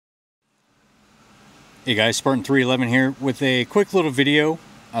Hey guys, Spartan 311 here with a quick little video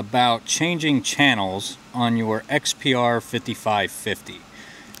about changing channels on your XPR5550.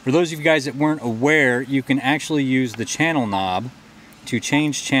 For those of you guys that weren't aware, you can actually use the channel knob to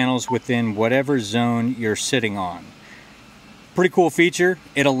change channels within whatever zone you're sitting on. Pretty cool feature.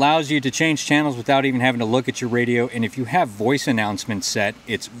 It allows you to change channels without even having to look at your radio, and if you have voice announcements set,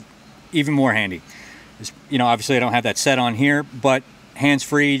 it's even more handy. You know, obviously I don't have that set on here, but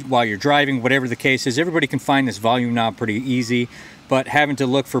hands-free while you're driving, whatever the case is, everybody can find this volume knob pretty easy, but having to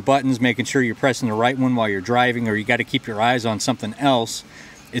look for buttons, making sure you're pressing the right one while you're driving, or you got to keep your eyes on something else,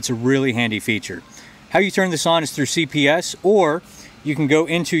 it's a really handy feature. How you turn this on is through CPS, or you can go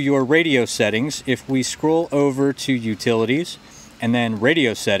into your radio settings. If we scroll over to utilities and then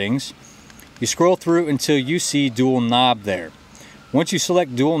radio settings, you scroll through until you see dual knob there. Once you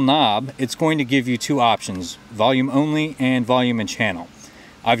select dual knob, it's going to give you two options, volume only and volume and channel.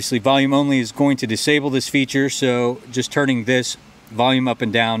 Obviously volume only is going to disable this feature, so just turning this volume up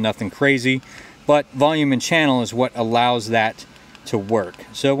and down, nothing crazy, but volume and channel is what allows that to work.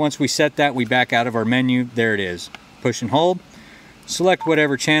 So once we set that, we back out of our menu. There it is. Push and hold, select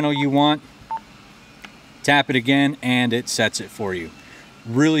whatever channel you want, tap it again, and it sets it for you.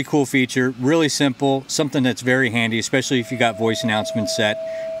 Really cool feature, really simple, something that's very handy, especially if you got voice announcements set.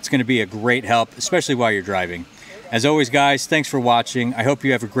 It's going to be a great help, especially while you're driving. As always, guys, thanks for watching. I hope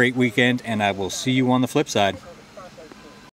you have a great weekend, and I will see you on the flip side.